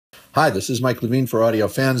Hi, this is Mike Levine for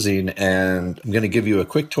Audiofanzine, and I'm going to give you a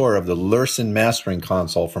quick tour of the Lurssen Mastering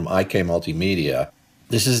Console from IK Multimedia.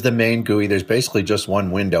 This is the main GUI. There's basically just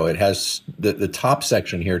one window. It has the top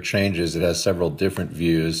section here changes. It has several different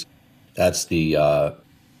views. That's the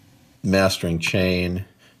mastering chain.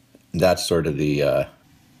 That's sort of the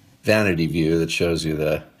vanity view that shows you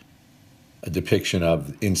a depiction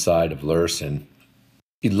of inside of Lurssen.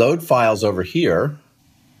 You load files over here.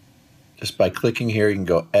 Just by clicking here, you can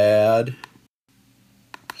go add,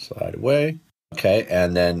 slide away. Okay,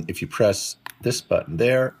 and then if you press this button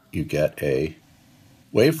there, you get a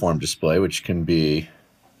waveform display, which can be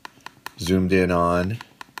zoomed in on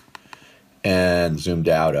and zoomed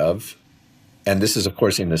out of. And this is, of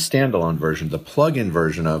course, in the standalone version. The plug-in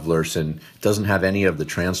version of Lurssen doesn't have any of the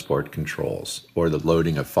transport controls or the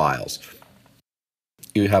loading of files.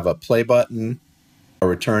 You have a play button, a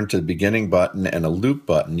return to the beginning button, and a loop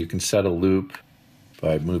button. You can set a loop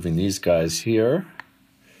by moving these guys here.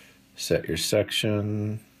 Set your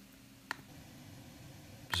section.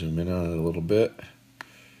 Zoom in on it a little bit.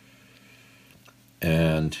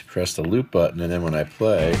 And press the loop button, and then when I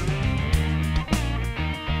play,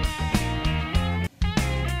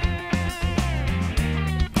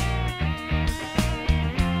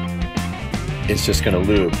 it's just going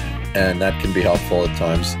to loop, and that can be helpful at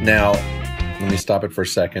times. Now, let me stop it for a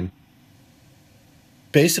second.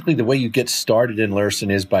 Basically, the way you get started in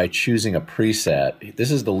Lurssen is by choosing a preset.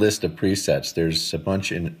 This is the list of presets. There's a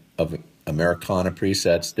bunch of Americana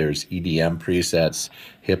presets. There's EDM presets,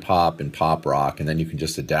 hip-hop, and pop rock. And then you can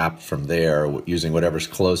just adapt from there using whatever's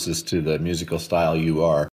closest to the musical style you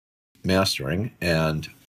are mastering. And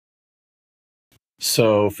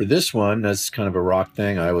so for this one, that's kind of a rock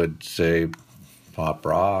thing. I would say pop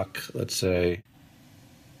rock, let's say.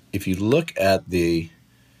 If you look at the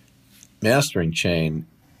mastering chain,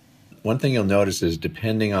 one thing you'll notice is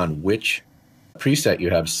depending on which preset you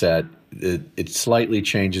have set, it slightly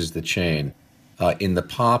changes the chain. In the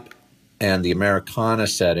pop and the Americana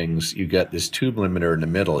settings, you get this tube limiter in the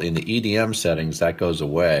middle. In the EDM settings, that goes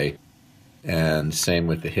away, and same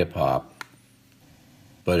with the hip hop.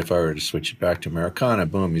 But if I were to switch it back to Americana,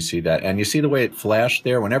 boom, you see that. And you see the way it flashed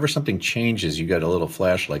there? Whenever something changes, you get a little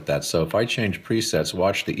flash like that. So if I change presets,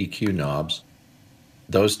 watch the EQ knobs.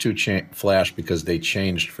 Those two flash because they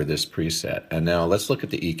changed for this preset. And now let's look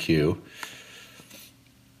at the EQ.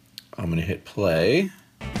 I'm going to hit play.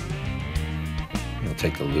 I'll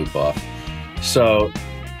take the loop off. So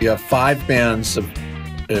you have 5 bands of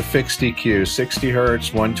fixed EQ, 60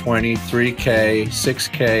 hertz, 120, 3K,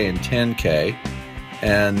 6K, and 10K.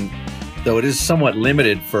 And though it is somewhat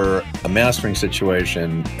limited for a mastering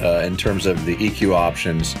situation in terms of the EQ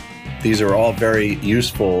options, these are all very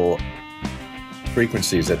useful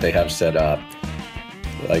frequencies that they have set up.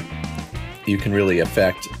 Like, you can really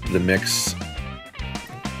affect the mix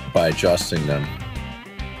by adjusting them.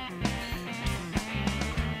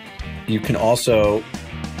 You can also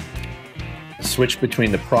switch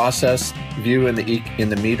between the process view in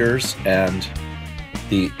the meters and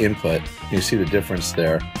the input. You see the difference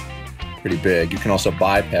there, pretty big. You can also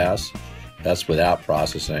bypass. That's without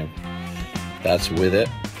processing. That's with it.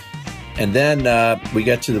 And then we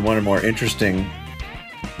get to one of the more interesting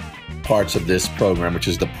parts of this program, which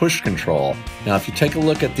is the push control. Now, if you take a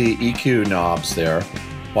look at the EQ knobs there,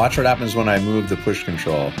 watch what happens when I move the push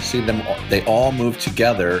control. See them? They all move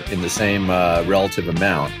together in the same relative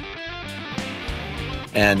amount.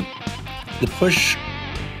 And the push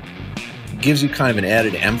gives you kind of an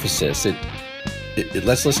added emphasis.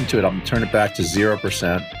 Let's listen to it. I'm going to turn it back to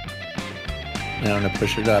 0%. Now I'm going to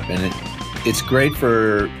push it up. And it's great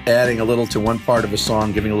for adding a little to one part of a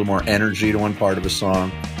song, giving a little more energy to one part of a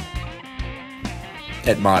song.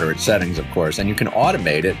 At moderate settings, of course. And you can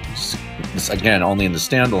automate it. It's, again, only in the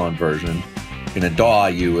standalone version. In a DAW,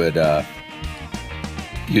 you would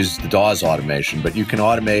use the DAW's automation, but you can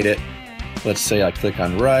automate it. Let's say I click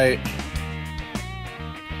on write.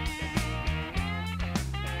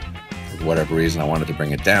 For whatever reason, I wanted to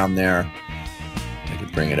bring it down there. I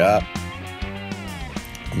could bring it up.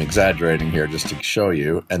 I'm exaggerating here just to show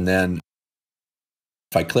you. And then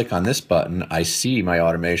if I click on this button, I see my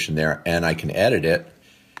automation there, and I can edit it.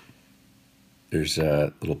 There's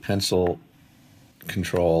a little pencil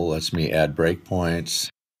control, lets me add breakpoints.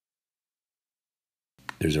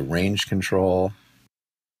 There's a range control.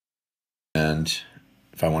 And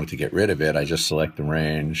if I wanted to get rid of it, I just select the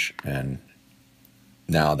range, and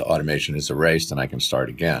now the automation is erased, and I can start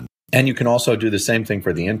again. And you can also do the same thing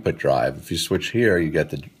for the input drive. If you switch here, you get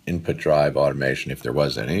the input drive automation if there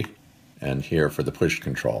was any, and here for the push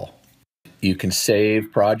control. You can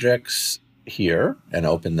save projects here and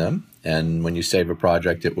open them. And when you save a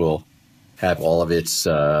project, it will have all of its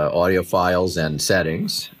audio files and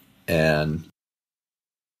settings. And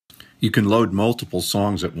you can load multiple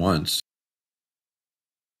songs at once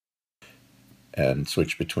and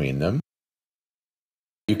switch between them.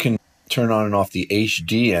 You can turn on and off the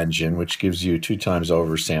HD engine, which gives you 2 times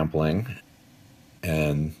oversampling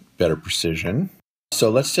and better precision. So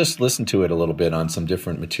let's just listen to it a little bit on some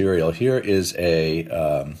different material. Here is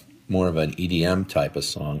a more of an EDM type of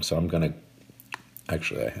song. So I'm going to,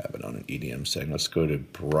 actually I have it on an EDM setting. Let's go to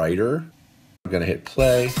brighter. I'm going to hit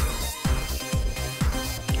play.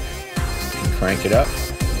 Crank it up.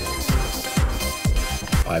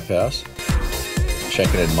 Bypass. Check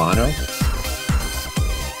it in mono.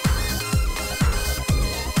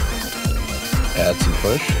 Add some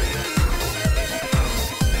push.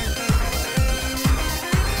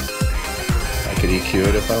 I could EQ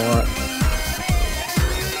it if I want.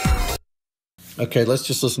 Okay, let's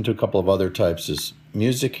just listen to a couple of other types. This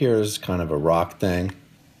music here is kind of a rock thing.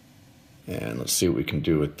 And let's see what we can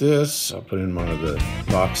do with this. I'll put in one of the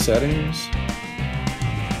rock settings.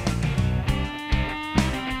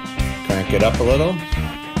 Crank it up a little.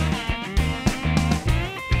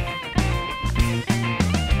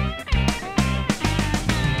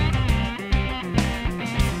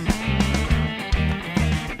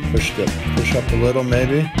 Push up a little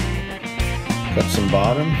maybe. Cut some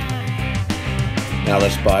bottom. Now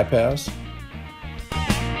let's bypass.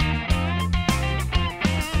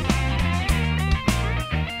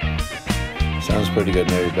 Sounds pretty good,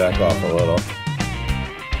 maybe back off a little.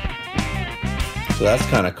 So that's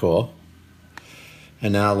kind of cool.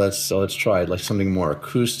 And now let's try like something more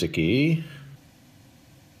acoustic-y.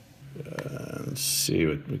 Let's see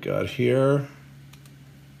what we got here.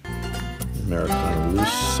 Americana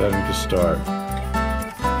loose setting to start.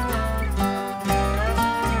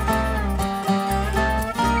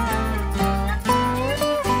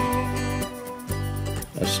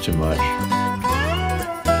 That's too much.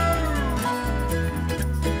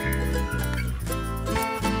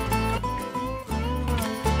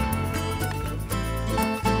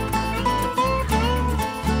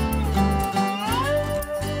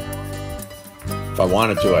 If I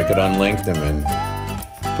wanted to, I could unlink them and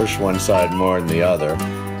push one side more than the other.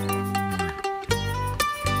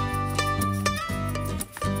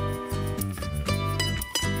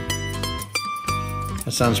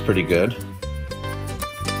 That sounds pretty good.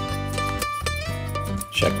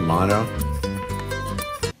 Check mono.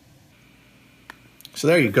 So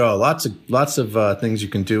there you go. Lots of things you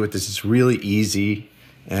can do with this. It's really easy,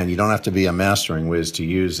 and you don't have to be a mastering whiz to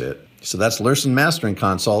use it. So that's Lurssen Mastering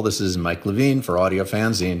Console. This is Mike Levine for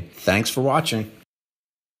Audiofanzine. Thanks for watching.